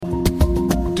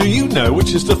Do you know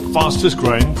which is the fastest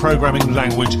growing programming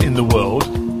language in the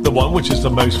world? The one which is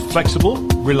the most flexible,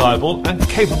 reliable and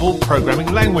capable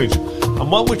programming language,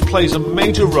 and one which plays a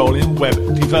major role in web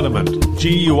development,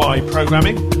 GUI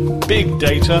programming, big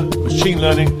data, machine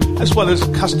learning, as well as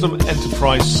custom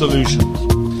enterprise solutions.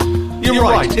 You're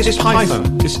right, it's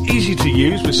Python. It's easy to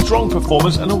use with strong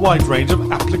performance and a wide range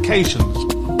of applications.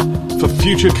 For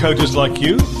future coders like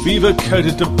you, Viva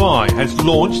Coder Dubai has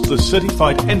launched the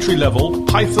certified entry-level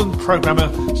Python programmer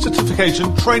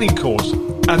certification training course.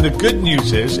 And the good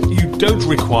news is you don't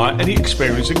require any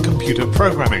experience in computer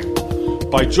programming.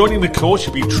 By joining the course,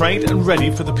 you'll be trained and ready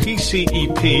for the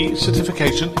PCEP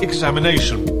certification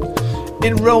examination.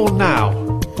 Enroll now.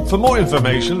 For more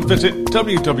information, visit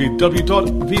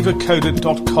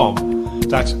www.vivacoder.com.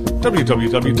 That's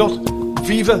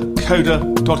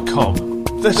www.vivacoder.com.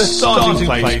 The starting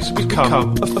place to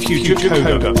become a future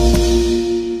coder.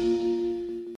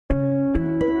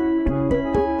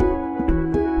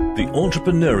 The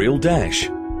Entrepreneurial Dash.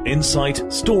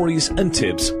 Insight, stories and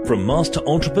tips from Master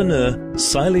Entrepreneur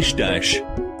Sailesh Dash.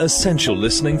 Essential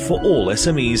listening for all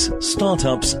SMEs,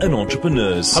 startups and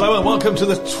entrepreneurs. Hello and welcome to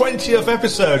the 20th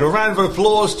episode. A round of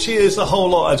applause, cheers, the whole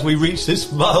lot as we reach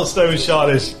this milestone,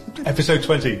 Charlotte. Episode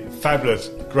 20. Fabulous.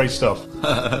 Great stuff.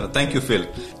 Thank you, Phil.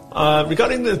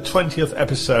 Regarding the 20th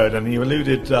episode, and you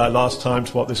alluded last time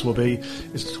to what this will be,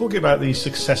 is talking about the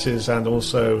successes and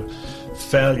also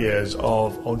failures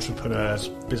of entrepreneurs,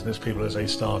 business people as they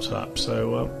start up.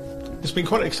 So it's been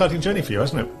quite an exciting journey for you,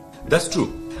 hasn't it? That's true.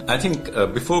 I think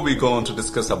before we go on to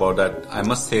discuss about that, I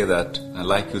must say that,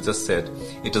 like you just said,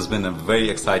 it has been a very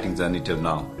exciting journey till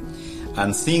now.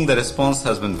 And seeing the response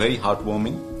has been very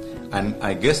heartwarming. And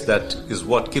I guess that is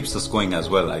what keeps us going as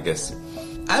well, I guess.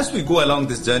 As we go along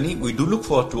this journey, we do look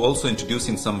forward to also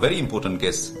introducing some very important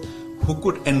guests who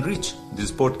could enrich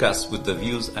this podcast with the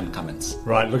views and comments.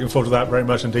 Right, looking forward to that very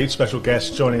much indeed. Special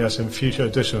guests joining us in future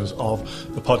editions of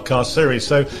the podcast series.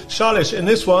 So, Shailesh, in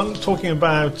this one, talking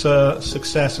about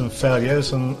success and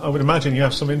failures, and I would imagine you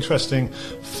have some interesting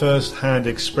first-hand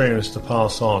experience to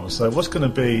pass on. So what's going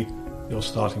to be your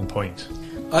starting point?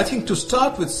 I think to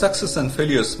start with, success and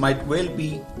failures might well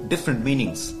be different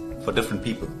meanings for different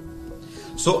people.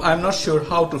 So I'm not sure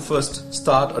how to first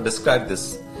start or describe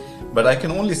this, but I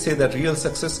can only say that real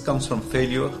success comes from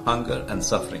failure, hunger and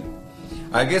suffering.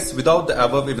 I guess without the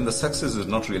above, even the success is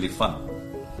not really fun.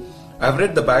 I've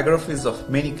read the biographies of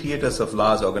many creators of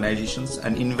large organizations,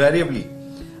 and invariably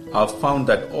I've found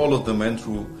that all of them went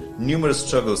through numerous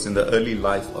struggles in the early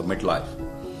life or midlife.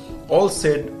 All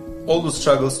said, all those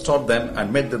struggles taught them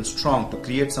and made them strong to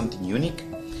create something unique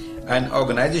and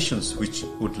organizations which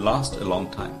would last a long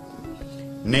time.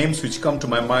 Names which come to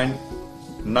my mind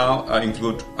now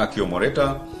include Akio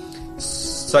Morita,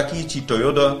 Sakichi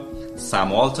Toyoda, Sam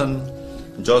Walton,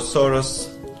 George Soros,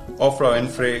 Oprah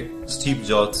Winfrey, Steve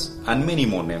Jobs, and many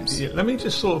more names. Yeah, let me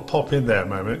just sort of pop in there a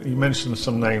moment. You mentioned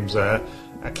some names there.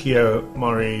 Akio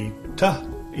Morita,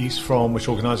 he's from which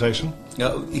organization?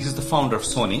 He's the founder of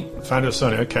Sony. Founder of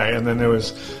Sony, okay. And then there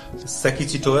was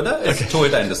Sakichi Toyoda, is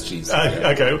Toyota Industries.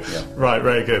 Okay, yeah. Right,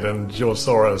 very good. And George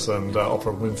Soros and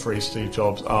Oprah Winfrey, Steve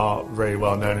Jobs are very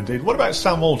well known indeed. What about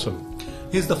Sam Walton?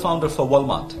 He's the founder for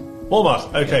Walmart.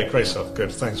 Walmart, okay, great stuff.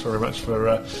 Good, thanks very much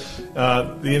for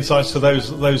the insights to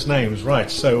those names. Right,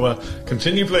 so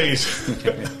continue please.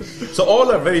 So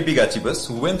all are very big achievers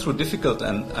who went through difficult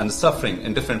and suffering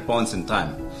in different points in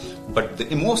time. But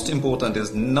the most important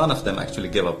is none of them actually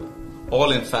gave up.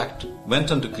 All, in fact,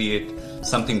 went on to create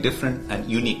something different and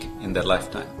unique in their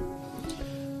lifetime.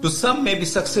 To some, maybe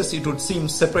success, it would seem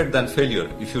separate than failure.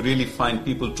 If you really find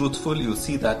people truthful, you'll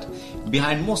see that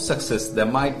behind most success, there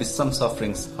might be some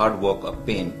sufferings, hard work or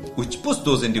pain, which push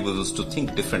those individuals to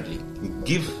think differently,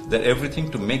 give their everything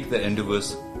to make their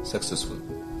endeavors successful.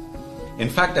 In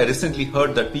fact, I recently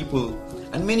heard that people,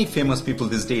 and many famous people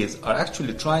these days, are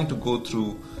actually trying to go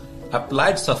through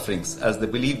applied sufferings as they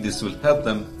believe this will help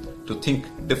them to think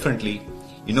differently,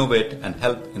 innovate and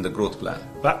help in the growth plan.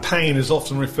 That pain is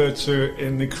often referred to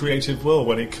in the creative world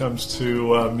when it comes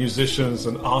to musicians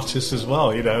and artists as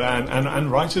well, you know, and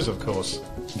writers, of course.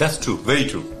 That's true, very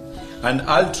true. And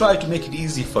I'll try to make it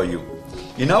easy for you.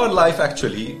 In our life,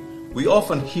 actually, we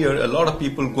often hear a lot of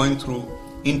people going through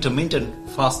intermittent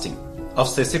fasting of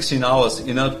say 16 hours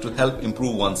in order to help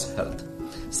improve one's health.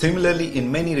 Similarly,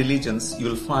 in many religions,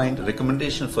 you'll find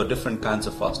recommendations for different kinds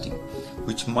of fasting,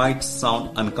 which might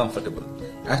sound uncomfortable,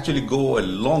 actually go a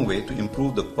long way to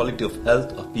improve the quality of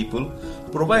health of people,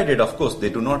 provided, of course, they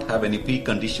do not have any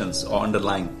preconditions or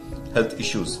underlying health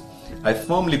issues. I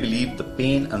firmly believe the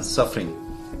pain and suffering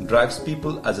drives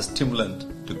people as a stimulant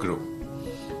to grow.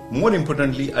 More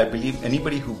importantly, I believe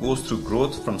anybody who goes through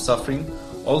growth from suffering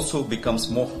also becomes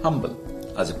more humble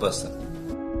as a person.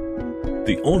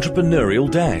 The Entrepreneurial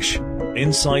Dash.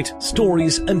 Insight,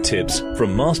 stories and tips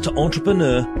from Master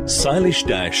Entrepreneur Sailesh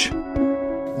Dash.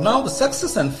 Now the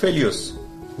success and failures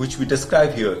which we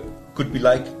describe here could be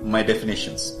like my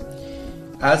definitions.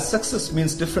 As success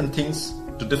means different things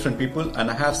to different people,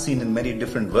 and I have seen in many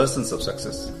different versions of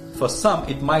success. For some,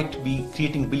 it might be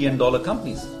creating billion-dollar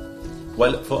companies,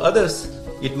 while for others,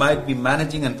 it might be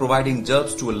managing and providing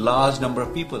jobs to a large number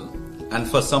of people. And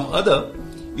for some other,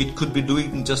 it could be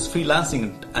doing just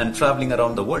freelancing and traveling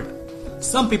around the world.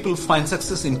 Some people find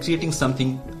success in creating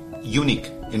something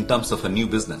unique in terms of a new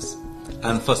business.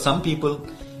 And for some people,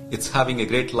 it's having a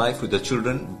great life with their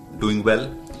children, doing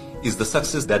well, is the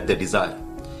success that they desire.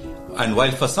 And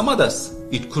while for some others,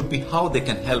 it could be how they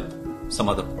can help some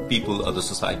other people or the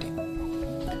society.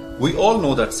 We all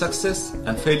know that success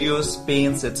and failures,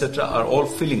 pains, etc. are all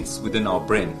feelings within our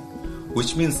brain,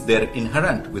 which means they're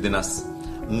inherent within us,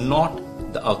 not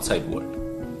the outside world.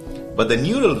 But the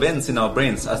neural veins in our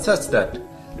brains are such that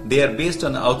they are based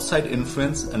on outside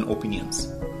influence and opinions.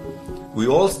 We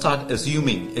all start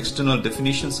assuming external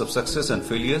definitions of success and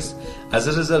failures, as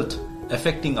a result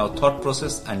affecting our thought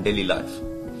process and daily life.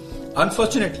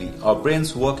 Unfortunately, our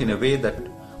brains work in a way that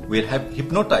we're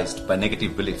hypnotized by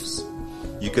negative beliefs.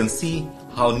 You can see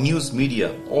how news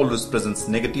media always presents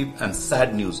negative and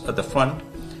sad news at the front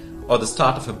or the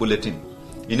start of a bulletin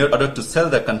in order to sell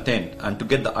their content and to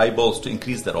get the eyeballs to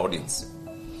increase their audience.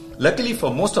 Luckily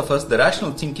for most of us, the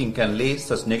rational thinking can lay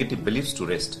such negative beliefs to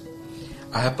rest.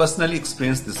 I have personally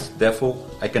experienced this, therefore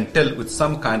I can tell with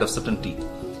some kind of certainty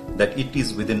that it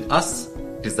is within us,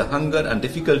 it is the hunger and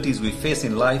difficulties we face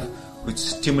in life which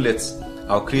stimulates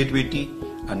our creativity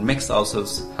and makes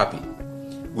ourselves happy.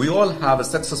 We all have a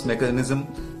success mechanism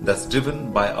that's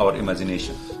driven by our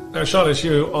imagination. Now, Sailesh,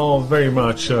 you are very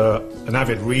much an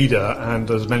avid reader, and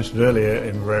as mentioned earlier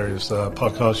in various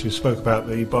podcasts, you spoke about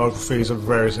the biographies of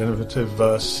various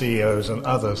innovative CEOs and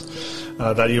others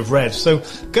that you've read. So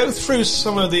go through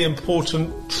some of the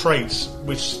important traits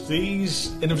which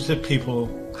these innovative people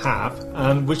have,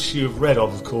 and which you've read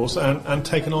of course, and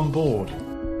taken on board.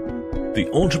 The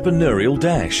Entrepreneurial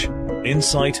Dash.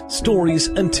 Insight, stories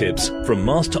and tips from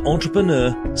Master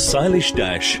Entrepreneur Sailesh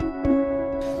Dash.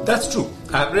 That's true.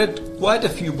 I've read quite a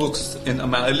few books in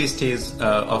my early stage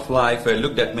of life where I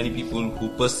looked at many people who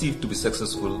perceived to be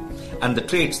successful and the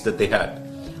traits that they had.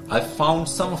 I found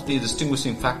some of the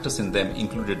distinguishing factors in them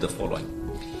included the following.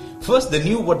 First, they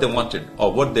knew what they wanted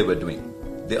or what they were doing.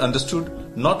 They understood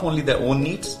not only their own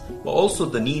needs, but also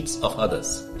the needs of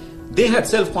others. They had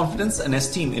self-confidence and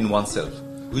esteem in oneself,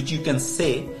 which you can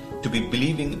say to be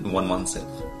believing in oneself.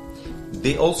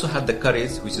 They also had the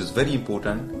courage, which is very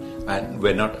important, and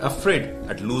were not afraid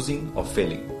at losing or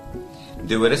failing.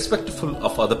 They were respectful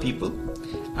of other people,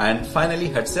 and finally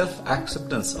had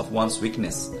self-acceptance of one's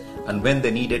weakness and when they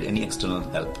needed any external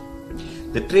help.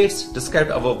 The traits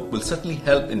described above will certainly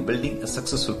help in building a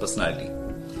successful personality.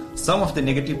 Some of the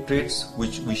negative traits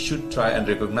which we should try and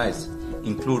recognize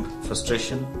include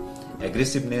frustration,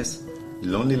 aggressiveness,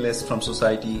 loneliness from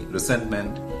society,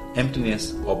 resentment,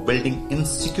 emptiness, or building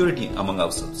insecurity among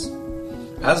ourselves.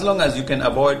 As long as you can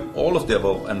avoid all of the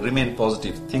above and remain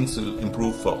positive, things will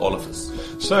improve for all of us.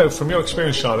 So, from your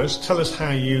experience, Sailesh, tell us how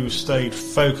you stayed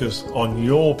focused on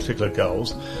your particular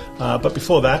goals. But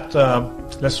before that,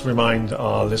 let's remind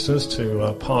our listeners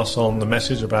to pass on the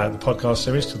message about the podcast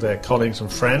series to their colleagues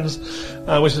and friends,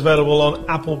 which is available on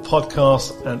Apple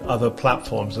Podcasts and other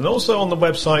platforms, and also on the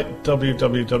website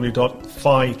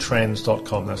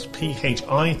www.phitrends.com. That's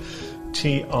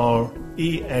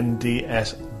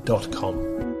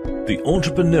PHITRENDS.com. The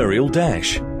Entrepreneurial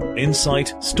Dash.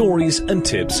 Insight, stories and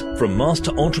tips from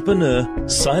Master Entrepreneur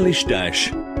Sailesh Dash.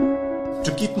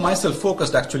 To keep myself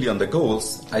focused actually on the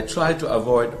goals, I try to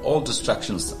avoid all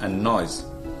distractions and noise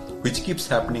which keeps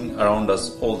happening around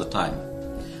us all the time.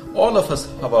 All of us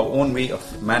have our own way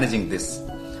of managing this,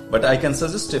 but I can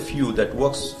suggest a few that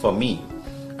works for me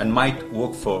and might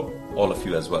work for all of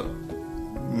you as well.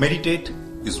 Meditate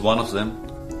is one of them.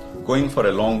 Going for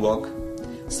a long walk,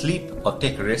 sleep or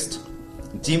take a rest,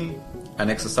 gym and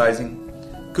exercising,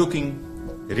 cooking,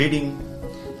 reading,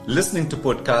 listening to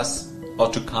podcasts or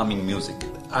to calming music.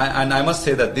 And I must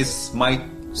say that this might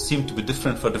seem to be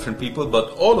different for different people,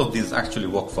 but all of these actually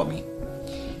work for me.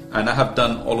 And I have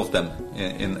done all of them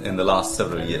in the last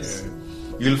several years.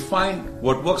 You'll find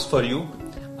what works for you,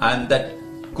 and that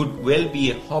could well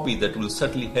be a hobby that will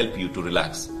certainly help you to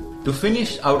relax. To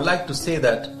finish, I would like to say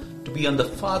that to be on the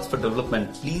path for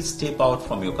development, please step out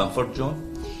from your comfort zone,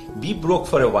 be broke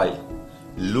for a while,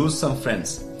 lose some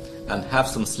friends, and have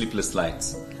some sleepless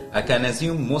nights. I can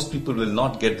assume most people will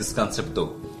not get this concept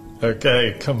though.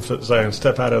 Okay, comfort zone,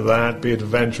 step out of that, be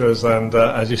adventurous, and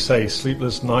as you say,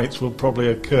 sleepless nights will probably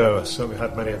occur. I've certainly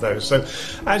had many of those. So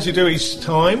as you do each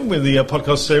time with the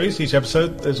podcast series, each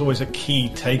episode, there's always a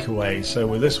key takeaway. So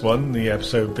with this one, the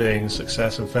episode being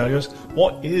success and failures,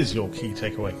 what is your key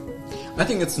takeaway? I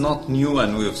think it's not new,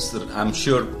 and I'm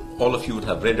sure all of you would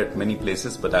have read it many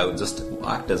places, but I would just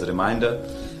act as a reminder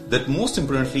that most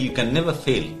importantly, you can never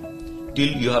fail till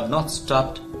you have not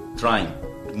stopped trying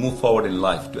to move forward in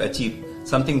life to achieve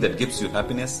something that gives you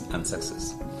happiness and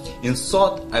success. In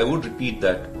short, I would repeat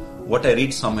that what I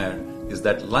read somewhere is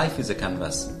that life is a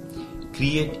canvas.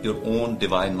 Create your own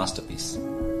divine masterpiece.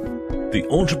 The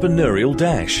Entrepreneurial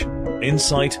Dash.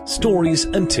 Insight, stories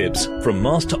and tips from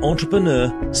master entrepreneur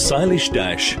Silesh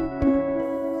Dash.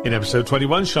 In episode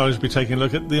 21, Charlotte will be taking a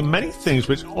look at the many things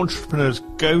which entrepreneurs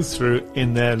go through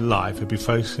in their life. We'll be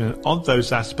focusing on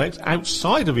those aspects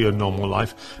outside of your normal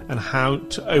life and how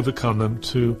to overcome them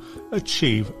to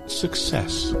achieve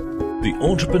success. The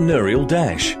Entrepreneurial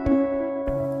Dash.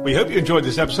 We hope you enjoyed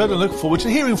this episode and look forward to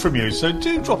hearing from you. So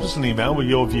do drop us an email with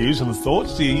your views and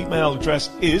thoughts. The email address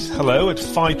is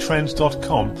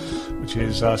hello@phitrends.com, which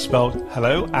is spelled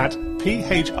hello at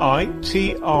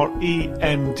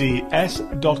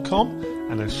PHITRENDS.com.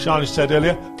 And as Charlie said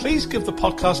earlier, please give the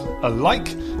podcast a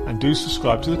like and do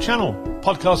subscribe to the channel.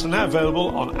 Podcasts are now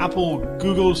available on Apple,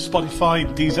 Google, Spotify,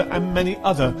 Deezer and many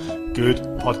other good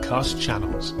podcast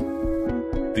channels.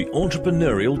 The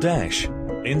Entrepreneurial Dash.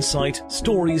 Insight,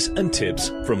 stories and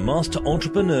tips from master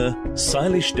entrepreneur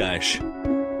Silesh Dash.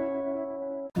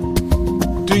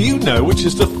 Do you know which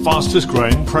is the fastest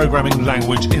growing programming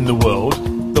language in the world?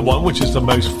 The one which is the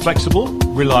most flexible,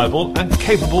 reliable and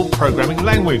capable programming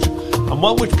language, and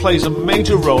one which plays a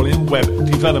major role in web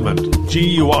development,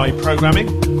 GUI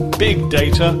programming, big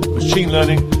data, machine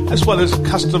learning, as well as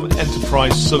custom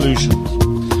enterprise solutions.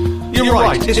 You're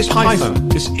right, it's Python.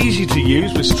 It's easy to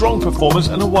use with strong performance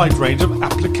and a wide range of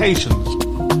applications.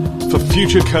 For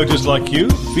future coders like you,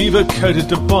 Viva Coder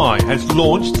Dubai has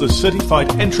launched the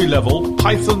certified entry-level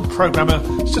Python programmer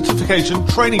certification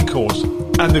training course.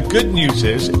 And the good news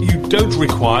is you don't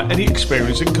require any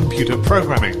experience in computer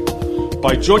programming.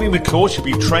 By joining the course, you'll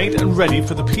be trained and ready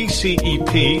for the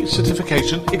PCEP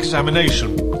certification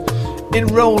examination.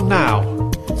 Enroll now.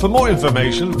 For more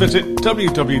information, visit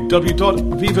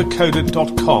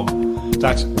www.vivacoder.com.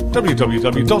 That's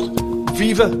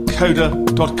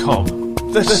www.vivacoder.com.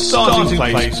 The starting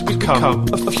place to become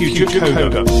a future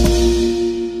coder.